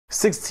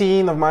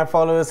16 of my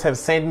followers have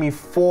sent me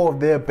 4 of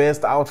their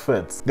best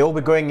outfits. They'll be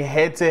going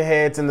head to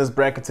head in this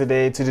bracket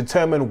today to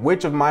determine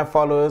which of my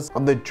followers are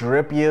the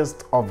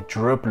drippiest of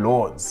drip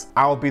lords.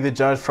 I'll be the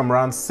judge from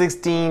round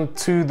 16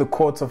 to the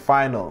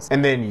quarterfinals.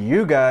 And then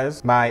you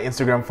guys, my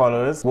Instagram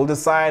followers, will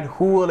decide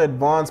who will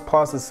advance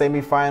past the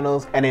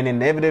semifinals and then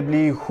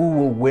inevitably who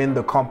will win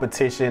the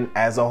competition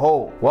as a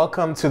whole.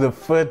 Welcome to the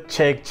Fit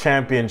Check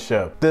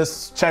Championship.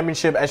 This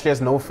championship actually has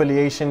no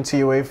affiliation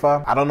to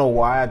UEFA. I don't know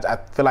why. I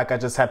feel like I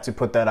just have to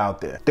put that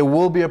out there. There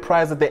will be a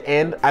prize at the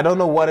end. I don't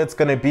know what it's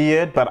gonna be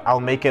yet, but I'll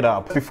make it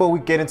up. Before we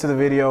get into the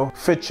video,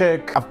 fit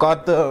check. I've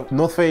got the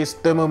North Face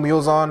thermal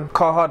mules on,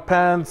 Carhartt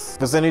pants,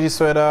 vicinity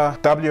sweater,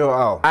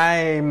 WOL.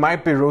 I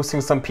might be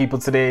roasting some people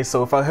today,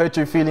 so if I hurt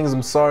your feelings,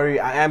 I'm sorry.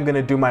 I am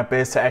gonna do my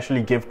best to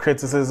actually give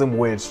criticism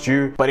where it's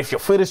due. But if your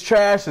fit is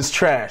trash, it's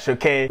trash,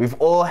 okay? We've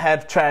all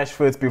had trash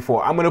fits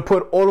before. I'm gonna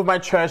put all of my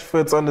trash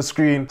fits on the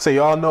screen so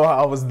y'all know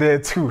I was there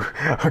too,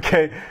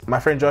 okay? My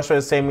friend Joshua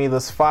sent me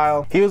this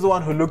file. He was the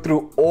one who looked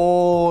through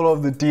all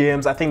of the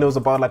DMs. I think there was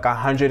about like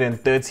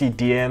 130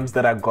 DMs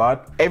that I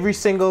got. Every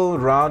single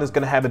round is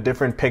gonna have a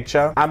different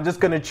picture. I'm just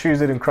gonna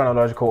choose it in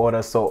chronological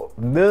order. So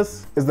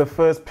this is the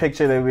first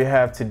picture that we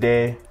have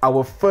today.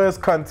 Our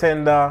first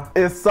contender,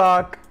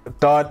 Isak.asp.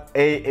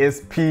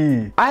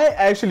 I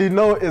actually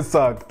know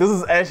Isak. This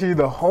is actually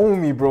the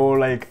homie, bro.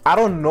 Like, I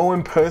don't know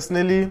him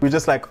personally. We're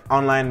just like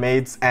online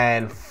mates,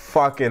 and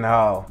fucking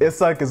hell,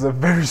 Isak is a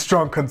very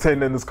strong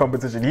contender in this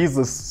competition. He's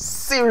a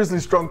seriously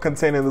strong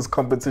contender in this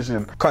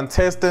competition.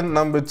 Contestant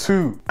number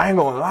 2. I ain't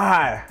gonna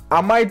lie,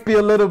 I might be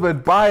a little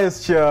bit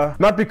biased here.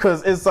 Not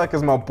because Isak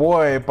is my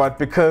boy, but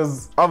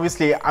because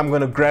obviously I'm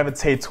gonna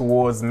gravitate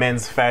towards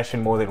men's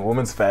fashion more than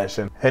women's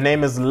fashion. Her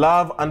name is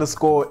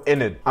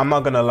Love_Init. I'm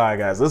not gonna lie,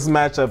 guys. This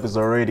matchup is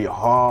already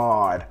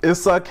hard.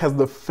 Isak has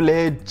the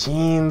flared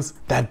jeans.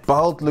 That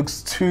belt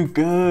looks too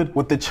good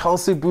with the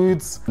Chelsea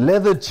boots,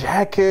 leather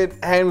jacket,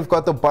 and we've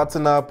got the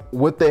button up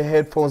with the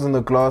headphones and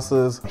the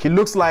glasses. He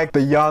looks like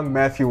the young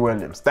Matthew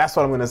Williams. That's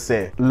what I'm gonna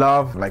say.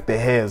 Love, like, the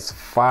hair is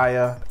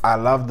fire. I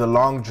love the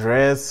long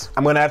dress.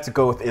 I'm gonna have to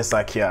go with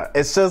Isak here.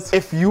 It's just,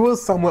 if you were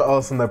somewhere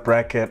else in the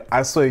bracket,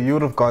 I swear you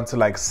would have gone to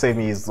like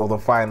semis or the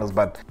finals,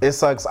 but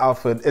Isak's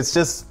outfit, it's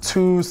just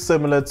too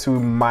similar to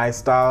my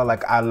style.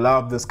 Like, I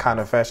love this kind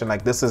of fashion.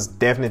 Like, this is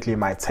definitely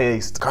my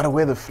taste. Gotta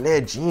wear the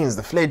flared jeans.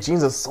 The flared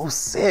jeans are so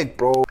sick,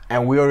 bro.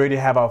 And we already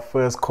have our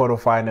first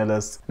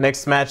quarterfinalist.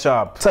 Next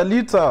matchup,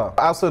 Talita.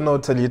 I also know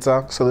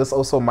Talita, so this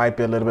also might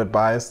be a little bit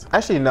biased.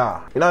 Actually,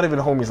 nah, you're not even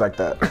homies like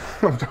that.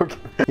 I'm joking.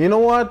 You know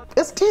what?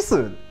 It's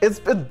decent. It's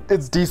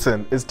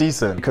decent. It's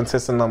decent.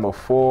 Contestant number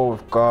 4,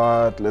 we've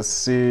got, let's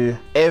see,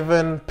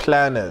 Evan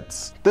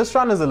Planet. This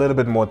round is a little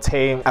bit more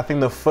tame. I think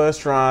the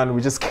first round,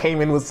 we just came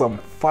in with some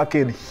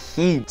fucking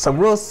heat. Some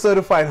real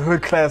certified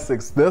hood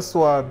classics. This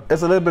one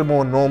is a little bit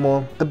more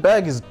normal. The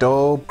bag is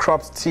dope.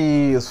 Crops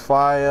tee is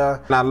fire.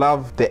 And I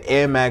love the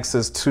Air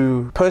Maxes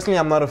too. Personally,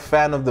 I'm not a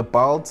fan of the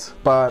belt,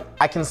 but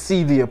I can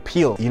see the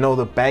appeal. You know,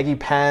 the baggy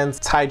pants,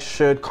 tight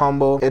shirt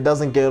combo. It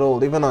doesn't get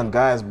old. Even on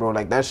guys, bro.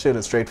 Like, that shit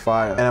is straight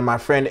fire. And then my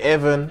friend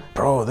Evan,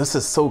 bro, this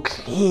is so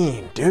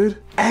clean, dude.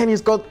 And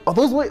he's got, oh,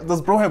 those waves,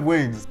 does bro have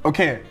waves?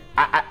 Okay.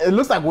 It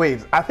looks like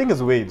waves. I think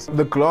it's waves.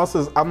 The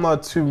glasses, I'm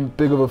not too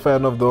big of a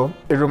fan of though.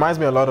 It reminds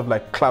me a lot of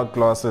like cloud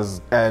glasses,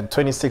 and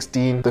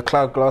 2016, the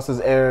cloud glasses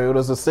era, it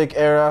was a sick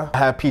era. I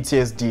have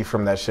PTSD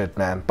from that shit,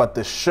 man. But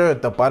the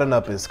shirt, the button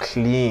up is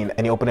clean,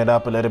 and you open it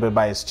up a little bit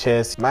by his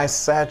chest. Nice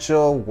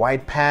satchel,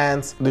 white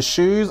pants. The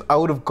shoes, I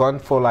would have gone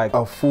for like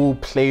a full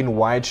plain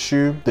white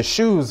shoe. The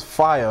shoe is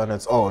fire on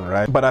its own,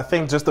 right? But I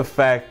think just the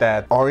fact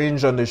that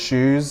orange on the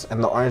shoes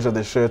and the orange of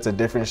the shirts are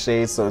different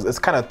shades, so it's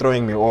kind of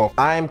throwing me off.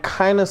 I'm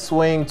kind of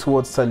swaying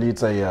towards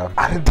Talita here.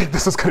 I didn't think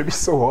this was gonna be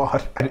so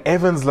hard. And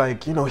Evan's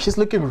like, you know, he's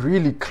looking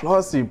really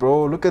classy,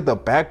 bro. Look at the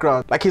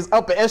background. Like, he's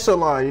upper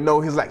echelon, you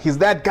know, he's like, he's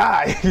that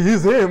guy.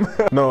 He's him.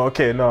 No,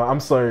 okay, no, I'm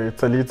sorry,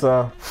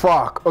 Talita.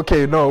 Fuck.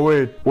 Okay, no,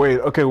 wait.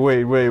 Okay, wait.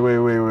 You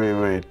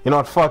know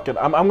what, fuck it.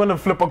 I'm gonna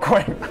flip a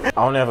coin.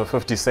 I only have a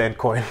 50-cent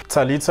coin.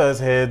 Talita is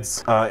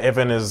heads,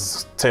 Evan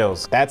is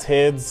tails. That's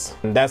heads,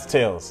 and that's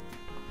tails.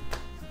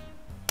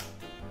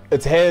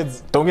 It's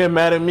heads. Don't get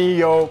mad at me,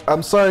 yo.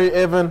 I'm sorry,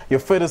 Evan.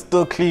 Your fit is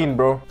still clean,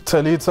 bro.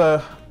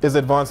 Talita is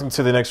advancing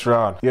to the next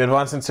round. You're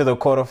advancing to the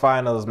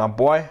quarterfinals, my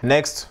boy.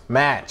 Next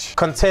match.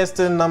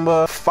 Contestant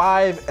number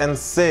 5 and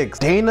 6.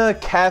 Dana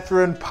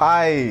Catherine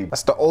Pipe.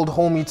 That's the old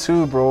homie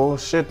too, bro.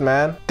 Shit,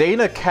 man.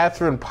 Dana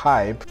Catherine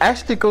Pipe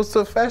actually goes to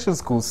a fashion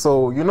school.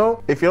 So, you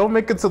know, if you don't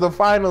make it to the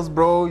finals,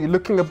 bro, you're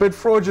looking a bit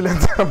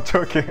fraudulent. I'm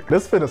joking.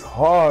 This fit is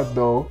hard,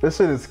 though. This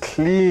shit is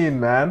clean,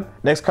 man.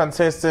 Next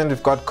contestant,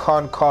 we've got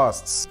Con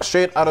Costs.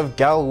 Straight out of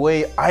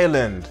Galway,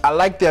 Ireland. I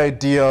like the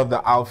idea of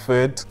the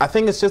outfit. I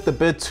think it's just a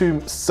bit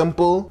too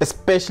simple,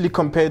 especially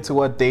compared to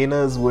what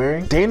Dana is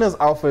wearing. Dana's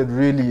outfit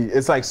really,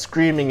 it's like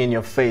screaming in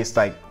your face,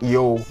 like,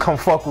 yo, come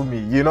fuck with me.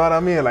 You know what I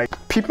mean? Like,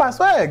 peep my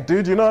swag,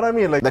 dude. You know what I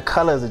mean? Like the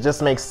colors, it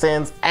just makes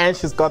sense. And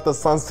she's got the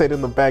sunset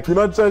in the back. You're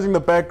not judging the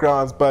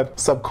backgrounds, but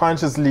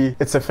subconsciously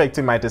it's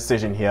affecting my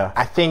decision here.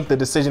 I think the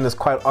decision is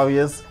quite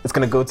obvious. It's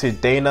gonna go to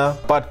Dana.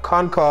 But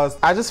Concast,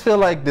 I just feel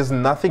like there's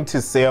nothing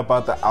to say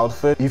about the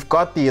outfit. You've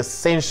got the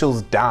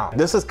essentials down.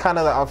 This is kind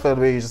of the outfit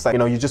where you just like, you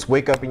know, you just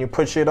wake up and you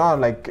put shit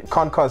on. Like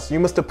Concast, you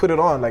must have put it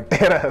on like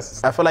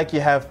that. I feel like you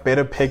have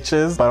better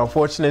pictures, but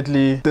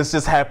unfortunately this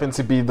just happened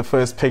to be the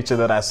first picture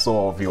that I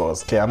saw of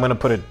yours. Okay, I'm gonna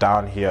put it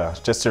down here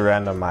just to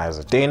randomize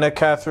it. Dana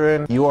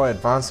Catherine, you are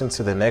advancing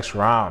to the next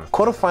round.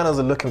 Quarterfinals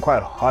are looking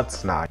quite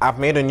hot now. I've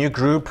made a new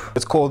group.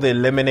 It's called the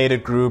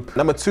eliminated group.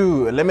 Number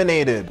 2,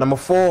 eliminated. Number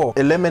 4,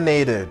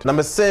 eliminated.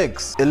 Number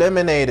 6,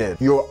 eliminated.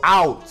 You're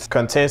out.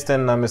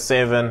 Contestant number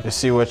 7, let's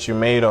see what you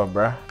made of,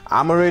 bruh.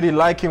 I'm already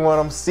liking what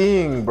I'm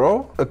seeing,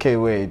 bro. Okay,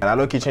 wait. I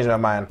low-key changed my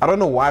mind. I don't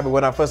know why, but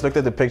when I first looked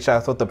at the picture, I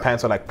thought the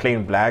pants were like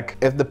plain black.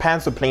 If the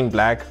pants were plain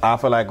black, I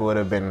feel like it would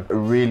have been a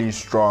really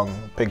strong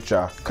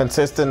picture.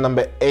 Contestant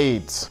number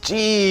 8.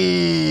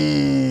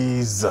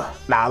 Jeez.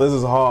 Nah, this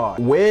is hard.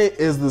 Where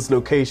is this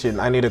location?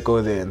 I need to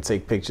go there and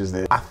take pictures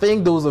there. I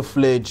think those are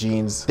flared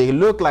jeans. They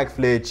look like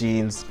flared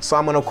jeans, so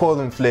I'm gonna call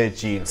them flared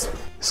jeans.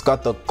 It's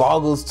got the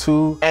goggles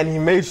too, and he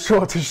made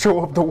sure to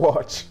show up the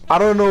watch. I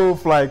don't know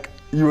if like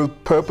you were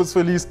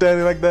purposefully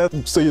standing like that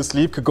so your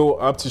sleeve could go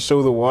up to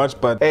show the watch,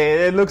 but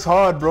hey, it looks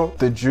hard, bro.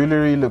 The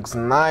jewelry looks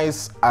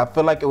nice. I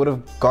feel like it would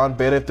have gone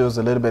better if there was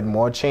a little bit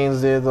more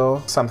chains there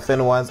though. Some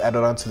thin ones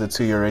added on to the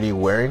 2 you're already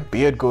wearing.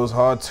 Beard goes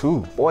hard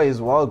too. Boy,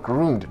 is well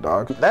groomed,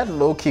 dog. That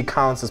low-key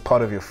counts as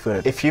part of your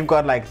fit. If you've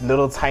got like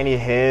little tiny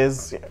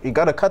hairs, you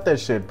gotta cut that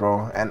shit,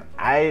 bro. And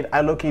I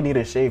low-key need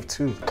a shave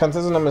too.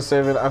 Contestant number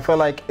 7, I feel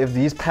like if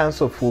these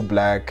pants were full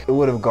black, it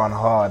would have gone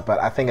hard, but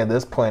I think at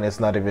this point it's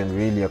not even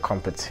really a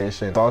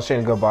competition.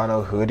 Dolce &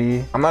 Gabbana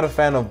hoodie. I'm not a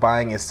fan of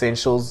buying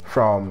essentials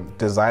from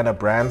designer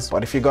brands,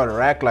 but if you got a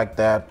rack like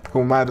that, who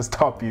am I to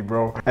stop you,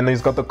 bro? And then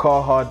he's got the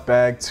Carhartt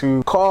bag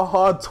too.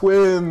 Carhartt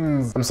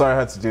twins. I'm sorry I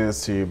had to do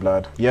this to you,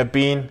 blood. You've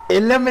been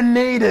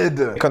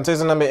eliminated.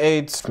 Contestant number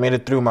 8 made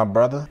it through, my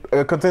brother.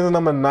 Contestant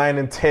number 9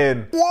 and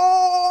 10.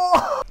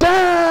 Whoa!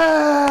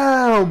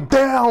 Damn!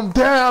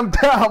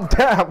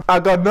 Damn! I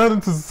got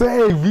nothing to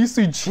say.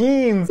 Visu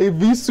jeans, a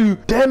Visu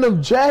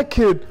denim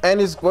jacket, and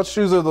his what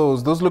shoes are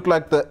those? Those look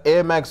like the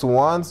Air Max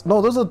 1s.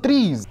 No, those are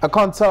 3s. I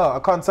can't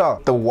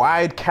tell. The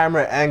wide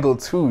camera angle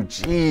too.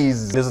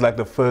 Jeez, this is like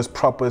the first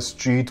proper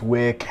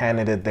streetwear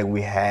candidate that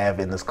we have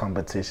in this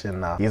competition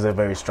now. He's a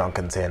very strong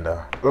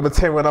contender. Let me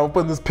tell you, when I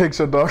open this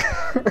picture, dog,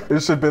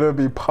 it should better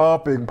be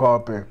popping.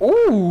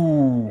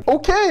 Ooh,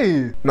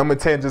 okay. Number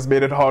 10 just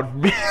made it hard for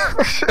me.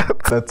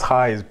 The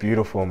tie is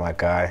beautiful, my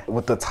guy.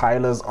 With the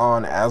Tylers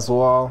on as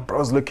well.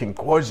 Bro's looking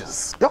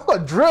gorgeous. Y'all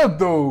got drip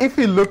though. If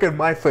you look at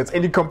my fits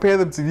and you compare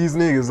them to these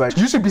niggas, like,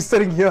 you should be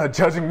sitting here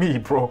judging me,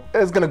 bro.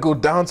 It's gonna go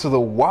down to the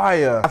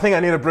wire. I think I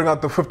need to bring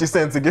out the 50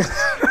 cents again.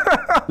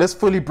 Let's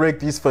fully break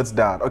these fits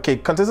down. Okay,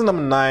 contestant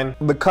number 9,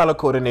 the color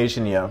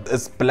coordination here.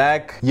 It's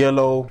black,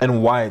 yellow,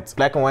 and white.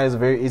 Black and white is a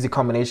very easy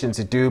combination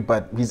to do,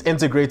 but he's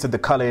integrated the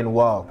color in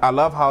well. I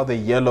love how the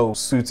yellow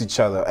suits each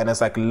other, and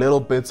it's like little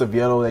bits of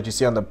yellow that you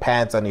see on the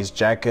pants and his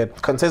jacket.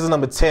 Contestant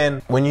number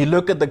 10, when you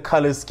look at the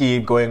color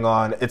scheme going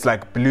on, it's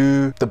like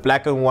blue, the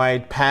black and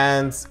white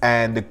pants,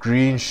 and the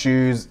green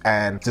shoes,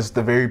 and just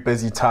the very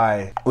busy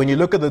tie. When you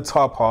look at the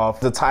top half,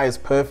 the tie is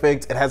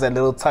perfect. It has a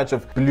little touch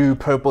of blue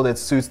purple that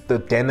suits the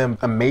denim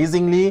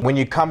amazingly. When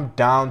you come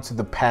down to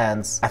the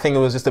pants, I think it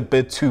was just a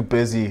bit too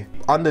busy.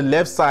 On the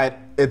left side,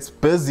 it's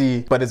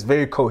busy, but it's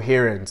very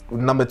coherent.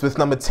 With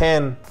number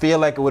 10, feel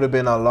like it would have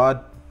been a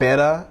lot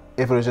better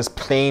if it was just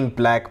plain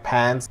black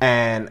pants,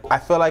 and I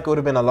feel like it would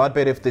have been a lot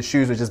better if the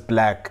shoes were just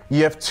black.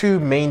 You have 2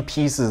 main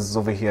pieces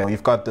over here.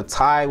 You've got the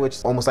tie, which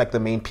is almost like the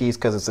main piece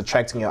because it's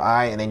attracting your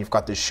eye, and then you've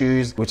got the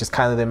shoes, which is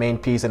kind of the main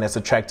piece and it's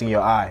attracting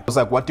your eye. It's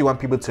like, what do you want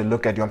people to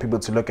look at? Do you want people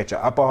to look at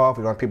your upper half?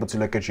 Do you want people to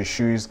look at your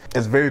shoes?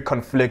 It's very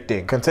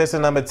conflicting.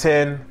 Contestant number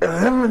 10,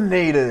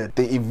 eliminated.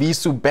 The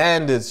Evisu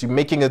Bandits, you're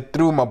making it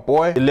through, my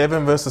boy.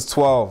 11 versus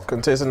 12.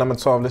 Contestant number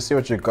 12, let's see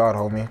what you got,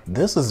 homie.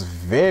 This is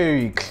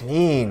very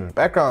clean.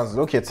 Background's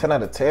okay, 10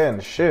 out of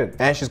 10, shit.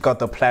 And she's got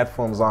the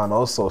platforms on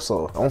also,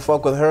 so don't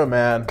fuck with her,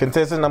 man.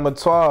 Contestant number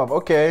 12,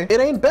 okay, it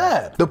ain't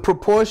bad. The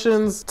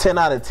proportions, 10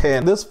 out of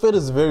 10. This fit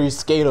is very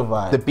skater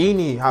vibe. The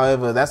beanie,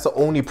 however, that's the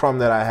only problem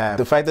that I have.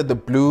 The fact that the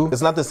blue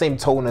is not the same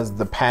tone as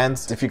the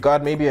pants. If you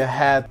got maybe a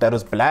hat that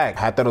was black,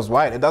 hat that was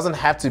white, it doesn't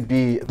have to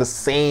be the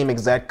same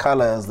exact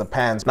color as the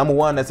pants. Number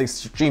 1, that's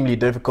extremely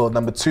difficult.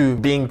 Number 2,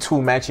 being too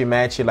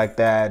matchy like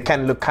that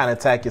can look kind of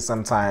tacky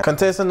sometimes.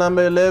 Contestant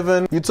number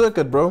 11, you took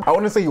it, bro. I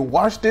wouldn't say you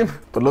washed him,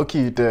 but look,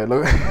 you did.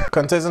 Look.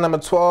 Contestant number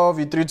 12,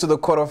 you through to the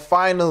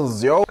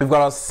quarterfinals, yo. We've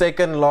got our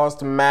second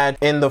last match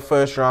in the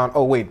first round.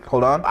 Oh wait,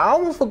 hold on, I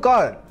almost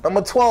forgot.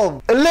 Number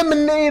 12,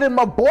 eliminated,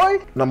 my boy.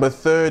 Number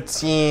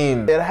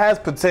 13, it has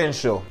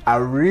potential. I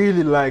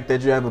really like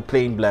that you have a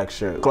plain black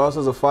shirt.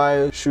 Glasses are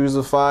fire, shoes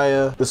are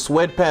fire. The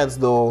sweatpants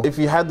though, if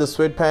you had the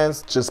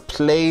sweatpants just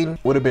plain,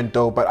 would have been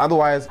dope. But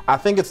otherwise, I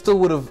think it still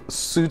would have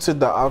suited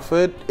the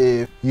outfit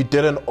if you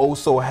didn't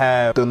also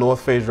have the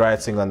North Face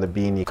writing on the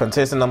beanie.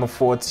 Contestant number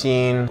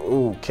 14,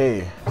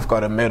 okay. I've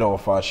got a medal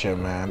off our shit,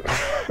 man.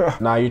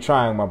 Nah, you're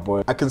trying, my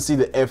boy. I can see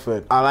the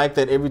effort. I like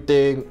that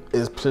everything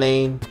is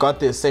plain. You've got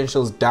the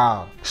essentials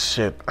down.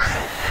 Shit.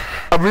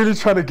 I'm really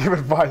trying to give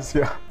advice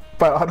here,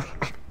 but I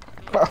don't.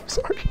 I'm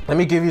sorry. Let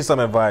me give you some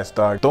advice,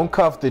 dog. Don't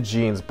cuff the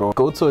jeans, bro.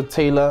 Go to a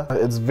tailor.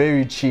 It's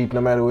very cheap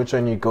no matter which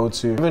one you go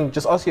to. Even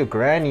just ask your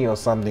granny or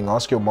something.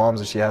 Ask your mom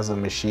if she has a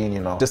machine,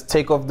 you know. Just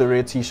take off the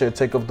red t-shirt,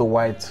 take off the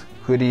white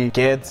hoodie,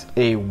 get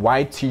a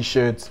white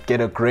t-shirt, get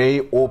a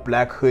gray or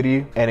black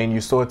hoodie, and then you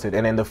sort it.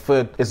 And then the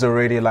fit is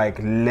already like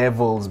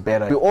levels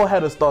better. We all had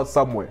to start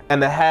somewhere. And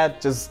the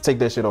hat, just take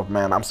that shit off,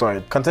 man. I'm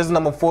sorry. Contestant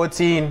number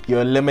 14, you're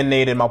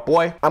eliminated, my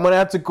boy. I'm gonna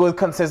have to go with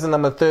contestant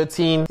number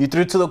 13. You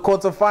through to the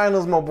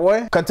quarterfinals, my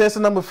boy.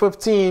 Contestant number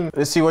 15,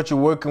 let's see what you're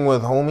working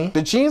with, homie.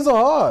 The jeans are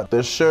hard.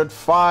 The shirt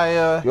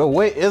fire. Yo,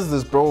 where is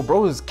this, bro?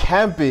 Bro is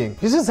camping.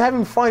 He's just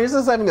having fun. He's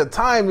just having a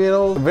time, you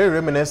know. Very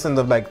reminiscent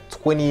of like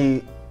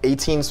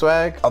 2018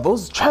 swag. Are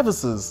those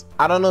Travis's?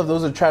 I don't know if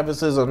those are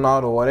Travis's or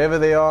not, or whatever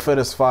they are. Fit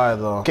is fire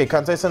though. Okay,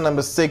 contestant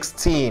number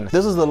 16.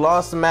 This is the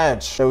last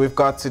match that we've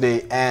got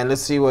today, and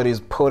let's see what he's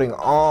putting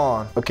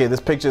on. Okay,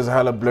 this picture is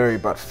hella blurry,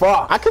 but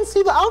fuck, I can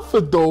see the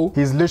outfit though.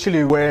 He's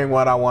literally wearing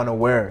what I want to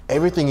wear.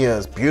 Everything here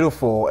is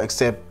beautiful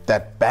except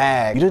that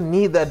bag. You didn't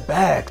need that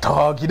bag,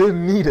 dog. You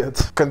didn't need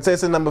it.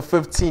 Contestant number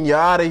 15, you're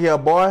out of here,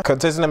 boy.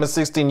 Contestant number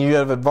 16, you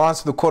have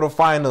advanced to the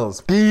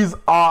quarterfinals. These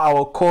are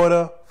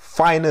our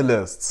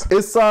finalists.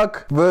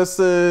 Isak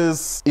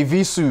versus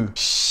Ivisu.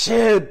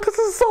 Shit, this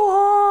is so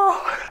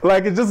hard.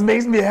 Like, it just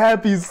makes me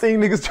happy seeing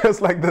niggas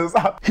dressed like this.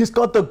 He's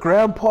got the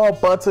grandpa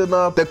button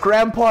up, the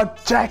grandpa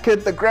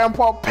jacket, the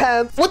grandpa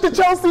pants with the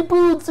Chelsea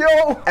boots,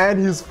 yo. And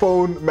his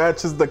phone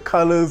matches the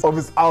colors of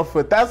his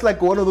outfit. That's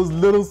like one of those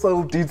little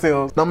subtle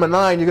details. Number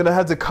 9, you're gonna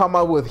have to come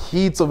out with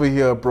heats over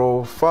here,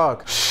 bro.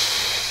 Fuck.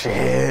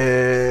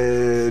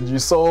 Shit, you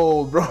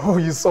sold, bro.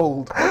 You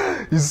sold.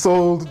 You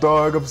sold,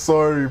 dog. I'm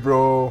sorry,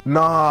 bro.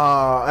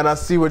 Nah, and I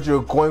see what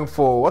you're going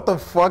for. What the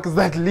fuck is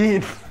that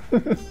lean?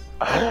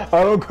 I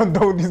don't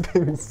condone these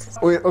things.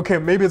 Wait, okay,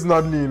 maybe it's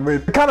not lean.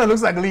 Wait, it kind of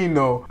looks like lean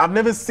though. I've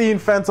never seen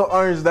Fanta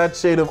orange, that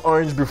shade of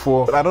orange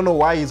before. But I don't know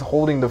why he's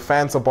holding the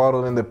Fanta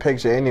bottle in the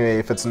picture anyway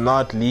if it's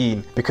not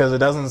lean, because it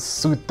doesn't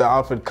suit the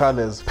outfit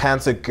colors.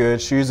 Pants are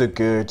good, shoes are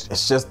good.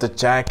 It's just the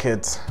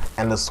jacket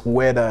and the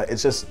sweater.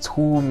 It's just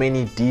too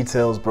many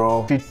details,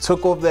 bro. If you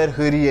took off that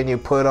hoodie and you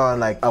put on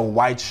like a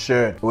white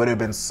shirt, it would have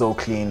been so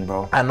clean,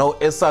 bro. I know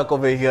Isak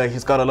over here,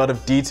 he's got a lot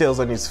of details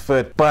on his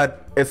foot,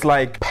 but it's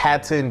like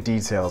pattern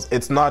details.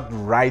 It's not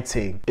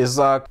writing.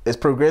 Isak is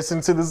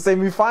progressing to the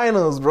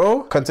semi-finals,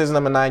 bro. Contestant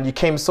number 9, you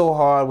came so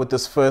hard with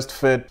this first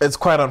fit. It's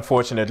quite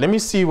unfortunate. Let me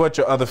see what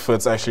your other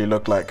fits actually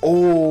look like.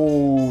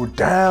 Oh,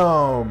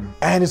 damn.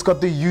 And it's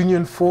got the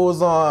Union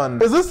 4s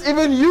on. Is this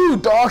even you,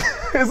 dog?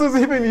 Is this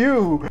even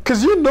you?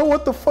 Because you know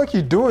what the fuck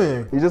you're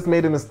doing. You just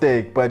made a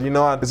mistake, but you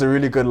know what? It's a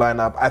really good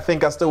lineup. I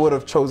think I still would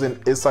have chosen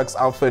Isak's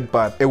outfit,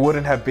 but it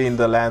wouldn't have been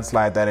the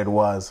landslide that it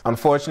was.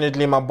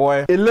 Unfortunately, my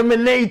boy,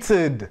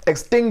 eliminated.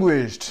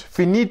 Extinguished.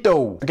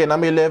 Finito. Okay,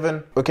 number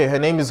 11. Okay, her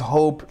name is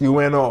Hope. You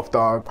went off,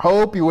 dog.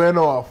 Hope, you went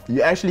off.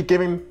 You're actually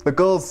giving the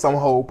girls some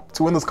hope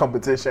to win this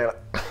competition.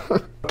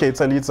 Okay,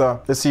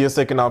 Talita, let's see your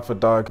second outfit,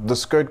 dog. The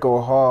skirt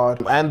go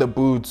hard and the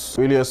boots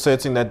really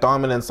asserting that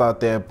dominance out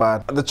there,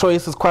 but the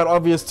choice is quite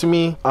obvious to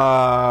me.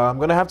 I'm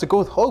gonna have to go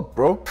with Hope,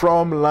 bro.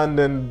 From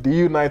London, the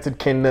United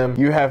Kingdom,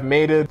 you have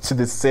made it to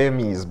the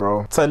semis,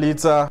 bro.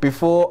 Talita,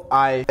 before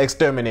I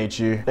exterminate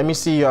you, let me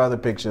see your other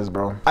pictures,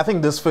 bro. I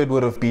think this fit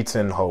would have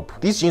beaten Hope.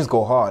 These jeans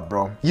go hard,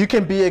 bro. You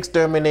can be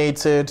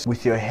exterminated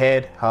with your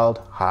head held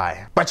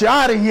high, but you're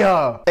out of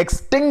here.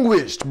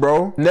 Extinguished,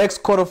 bro.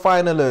 Next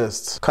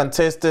quarterfinalist,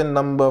 contestant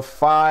number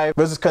 5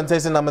 versus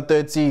contestant number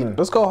 13.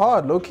 Let's go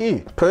hard, low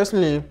key.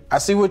 Personally, I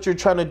see what you're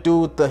trying to do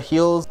with the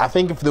heels. I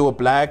think if they were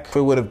black,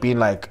 it would have been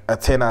like a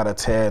 10 out of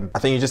 10. I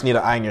think you just need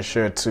to iron your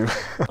shirt too.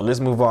 Let's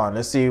move on.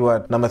 Let's see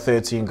what number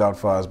 13 got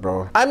for us,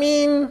 bro. I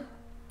mean,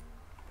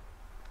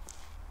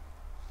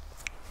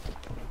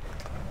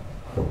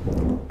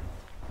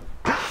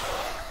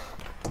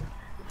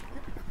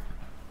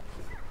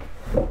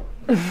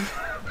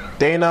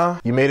 Dana,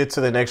 you made it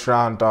to the next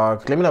round,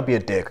 dog. Let me not be a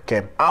dick,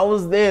 okay? I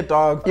was there,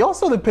 dog. Y'all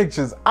saw the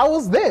pictures. I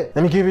was there.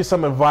 Let me give you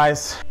some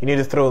advice. You need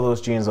to throw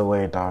those jeans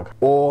away, dog.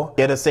 Or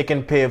get a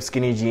second pair of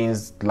skinny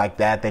jeans like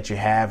that you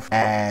have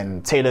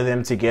and tailor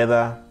them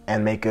together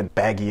and make it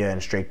baggier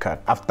and straight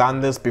cut. I've done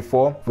this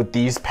before with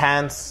these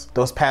pants.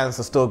 Those pants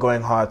are still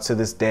going hard to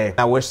this day.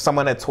 I wish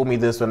someone had told me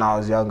this when I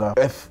was younger.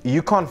 If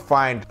you can't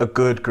find a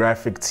good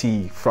graphic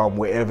tee from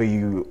wherever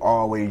you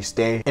are, where you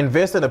stay,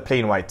 invest in a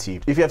plain white tee.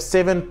 If you have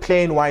 7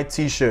 plain white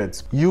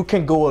t-shirts, you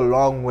can go a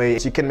long way.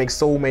 You can make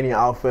so many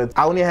outfits.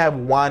 I only have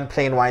 1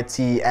 plain white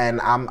tee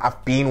and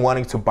I've been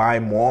wanting to buy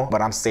more,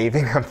 but I'm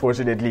saving,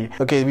 unfortunately.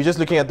 Okay, we're just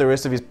looking at the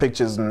rest of his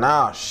pictures.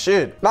 Nah,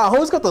 shit. Nah,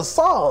 who's got the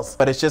sauce?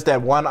 But it's just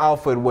that one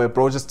outfit where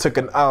bro just took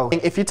an L.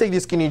 If you take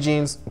these skinny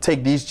jeans,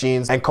 take these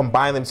jeans and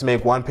combine them to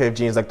make one pair of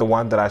jeans like the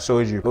one that I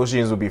showed you, those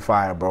jeans would be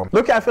fire, bro.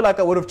 Look, I feel like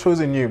I would have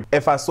chosen you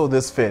if I saw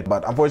this fit,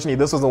 but unfortunately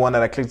this was the one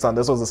that I clicked on.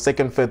 This was the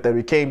second fit that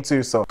we came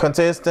to. So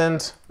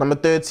contestant number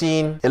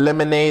 13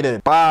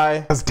 eliminated.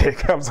 Bye. That's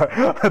dick. I'm sorry.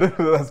 I don't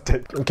know, that's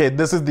dick. Okay,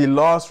 this is the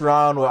last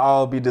round where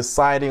I'll be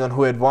deciding on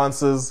who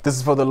advances. This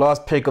is for the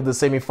last pick of the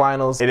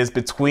semifinals. It is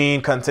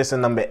between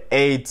contestant number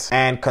 8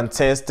 and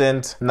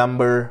contestant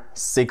number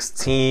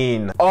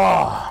 16.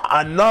 Oh,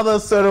 another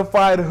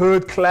certified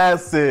hood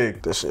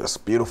classic. This shit is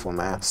beautiful,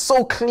 man.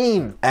 So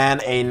clean.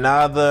 And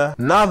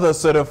another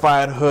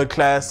certified hood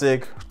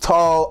classic.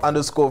 Tall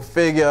underscore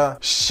figure.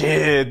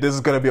 Shit, this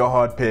is gonna be a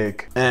hard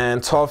pick.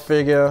 And tall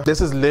figure,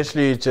 this is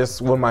literally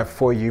just what my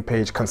For You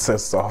page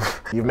consists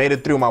of. You made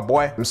it through, my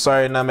boy. I'm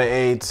sorry, number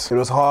 8. It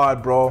was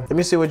hard, bro. Let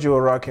me see what you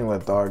were rocking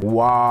with, dog.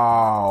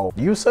 Wow,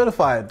 you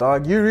certified,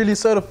 dog. You really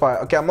certified.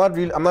 Okay, I'm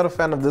not a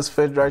fan of this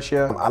fit right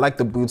here. I like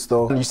the boots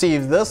though. You see,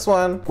 if this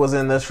one was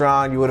in this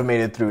round, you would have made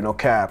it through, no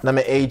cap.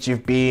 Number 8,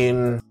 you've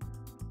been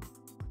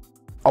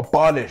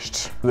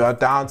abolished. We are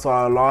down to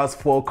our last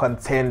 4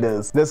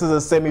 contenders. This is the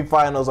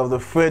semi-finals of the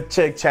Fit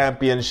Check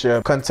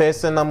Championship.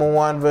 Contestant number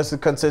 1 versus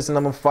contestant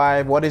number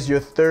 5. What is your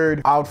third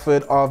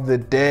outfit of the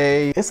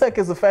day? It's like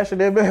it's a fashion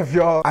MF,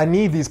 y'all. I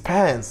need these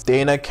pants.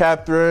 Dana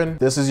Catherine,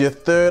 this is your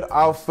third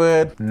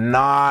outfit.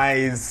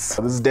 Nice.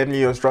 This is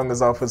definitely your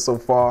strongest outfit so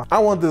far. I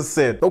want this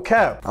set. No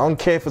cap. I don't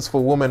care if it's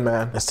for women,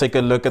 man. Let's take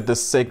a look at the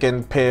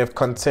second pair of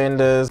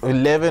contenders.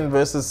 11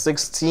 versus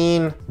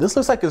 16. This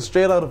looks like it's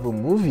straight out of a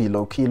movie,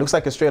 low-key. Looks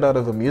like straight out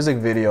of a music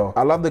video.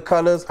 I love the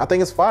colors. I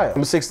think it's fire.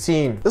 Number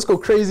 16. Let's go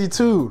crazy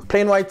too.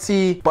 Plain white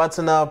tee,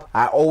 button up.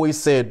 I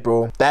always said,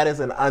 bro, that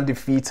is an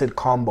undefeated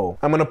combo.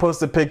 I'm gonna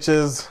post the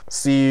pictures.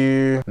 See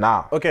you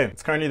now. Okay,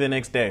 it's currently the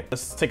next day.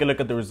 Let's take a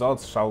look at the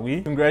results, shall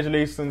we?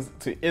 Congratulations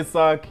to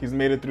Isak. He's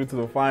made it through to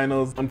the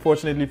finals.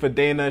 Unfortunately for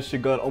Dana, she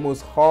got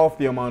almost half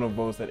the amount of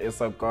votes that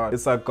Isak got.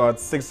 Isak got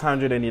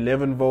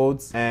 611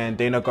 votes and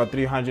Dana got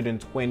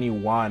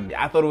 321.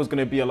 I thought it was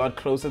gonna be a lot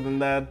closer than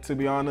that, to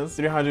be honest.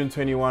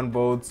 321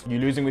 votes. You're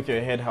losing with your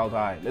head held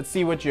high. Let's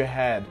see what you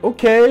had.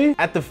 Okay,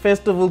 at the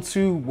festival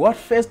too. What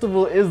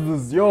festival is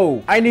this?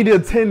 Yo, I need to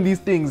attend these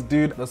things,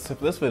 dude. This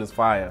fit is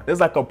fire.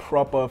 There's like a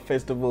proper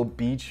festival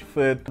beach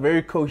fit,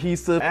 very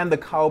cohesive, and the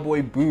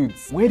cowboy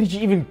boots. Where did you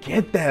even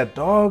get that,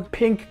 dog?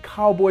 Pink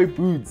cowboy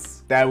boots.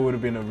 That would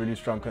have been a really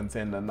strong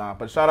contender. Nah,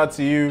 but shout out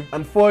to you.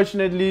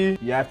 Unfortunately,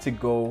 you have to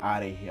go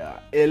out of here.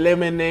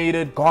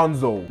 Eliminated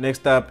Gonzo.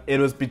 Next up, it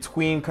was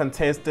between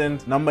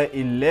contestant number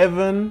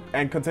 11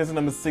 and contestant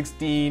number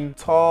 16,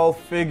 tall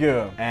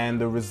figure.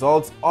 And the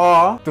results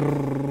are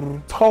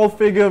tall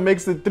figure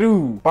makes it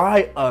through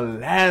by a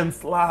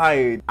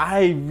landslide.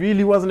 I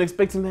really wasn't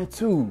expecting that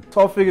too.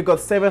 Tall figure got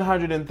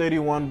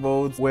 731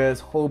 votes, whereas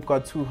Hope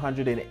got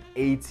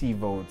 280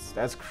 votes.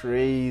 That's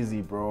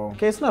crazy, bro.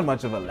 Okay, it's not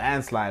much of a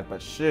landslide,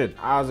 but shit,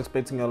 I was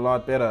expecting a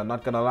lot better,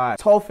 not gonna lie.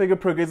 Tall figure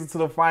progresses to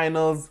the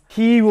finals.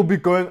 He will be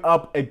going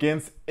up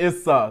against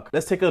Isak.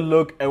 Let's take a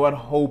look at what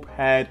Hope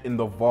had in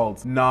the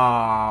vault.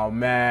 Nah,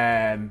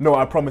 man. No,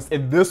 I promise,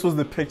 if this was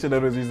the picture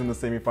that was used in the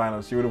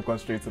semifinals, she would have gone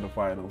straight to the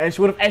finals. And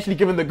she would have actually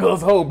given the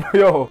girls hope.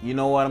 Yo, you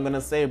know what I'm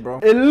gonna say, bro?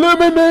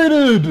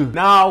 Eliminated!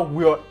 Now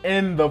we are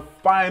in the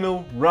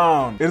final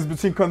round. It is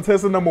between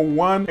contestant number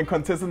 1 and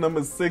contestant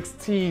number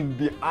 16,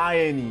 the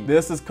irony.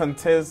 This is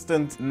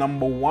contestant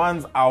number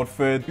 1's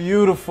outfit.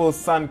 Beautiful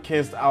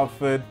sun-kissed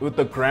outfit with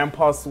the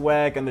grandpa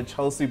swag and the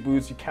Chelsea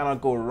boots. You cannot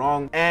go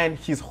wrong. And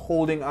he's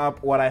holding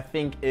up what I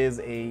think is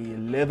a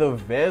leather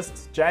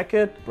vest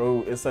jacket.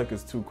 Bro, Isak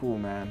is too cool,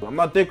 man. I'm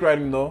not dick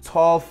riding though.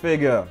 Tall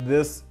figure.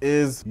 This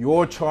is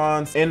your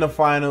chance in the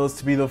finals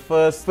to be the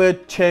first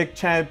Fit Check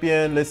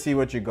champion. Let's see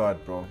what you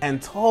got, bro.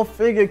 And tall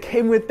figure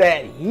came with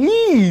that heat.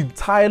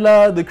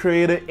 Tyler, the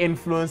creator,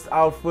 influenced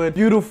outfit.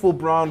 Beautiful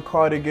brown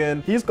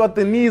cardigan. He's got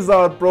the knees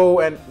out, bro.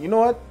 And you know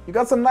what? You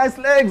got some nice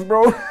legs,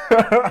 bro.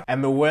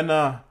 And the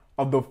winner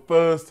of the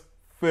first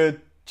Fit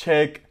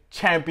Check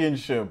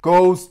championship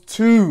goes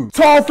to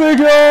Tall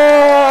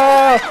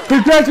Figure!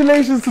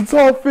 Congratulations to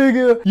Tall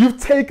Figure. You've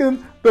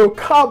taken the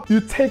cup.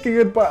 You're taking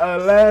it by a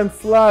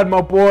landslide,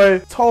 my boy.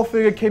 Tall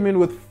Figure came in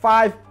with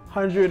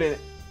 580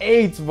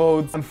 208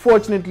 votes.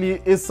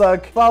 Unfortunately,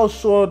 Isak fell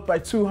short by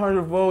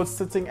 200 votes,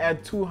 sitting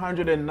at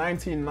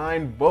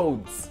 299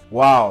 votes.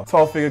 Wow.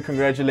 12-figure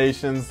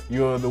congratulations.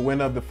 You're the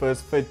winner of the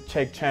first Fit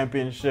Check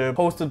Championship,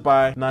 hosted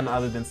by none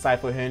other than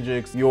Cypher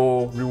Hendrix.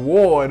 Your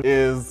reward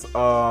is,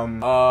 I'm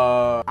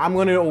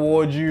gonna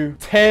award you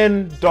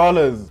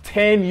 $10,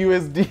 10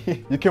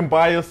 USD. You can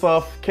buy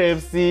yourself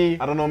KFC,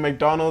 I don't know,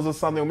 McDonald's or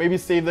something, or maybe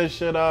save this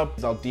shit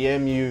up. I'll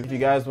DM you. If you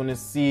guys want to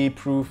see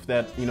proof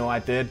that, you know, I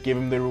did give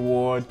him the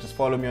reward, just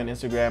follow me on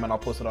Instagram and I'll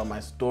post it on my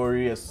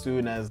story as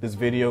soon as this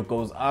video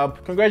goes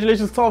up.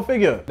 Congratulations,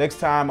 12-figure. Next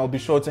time, I'll be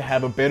sure to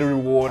have a better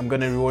reward. I'm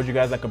gonna reward you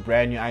guys like a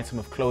brand new item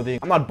of clothing.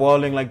 I'm not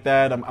balling like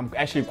that. I'm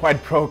actually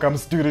quite broke. I'm a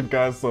student,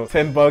 guys, so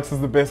 $10 is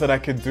the best that I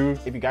could do.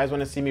 If you guys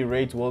want to see me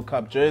rate World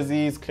Cup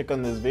jerseys, click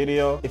on this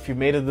video. If you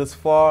made it this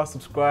far,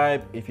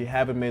 subscribe. If you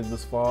haven't made it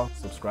this far,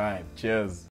 subscribe. Cheers.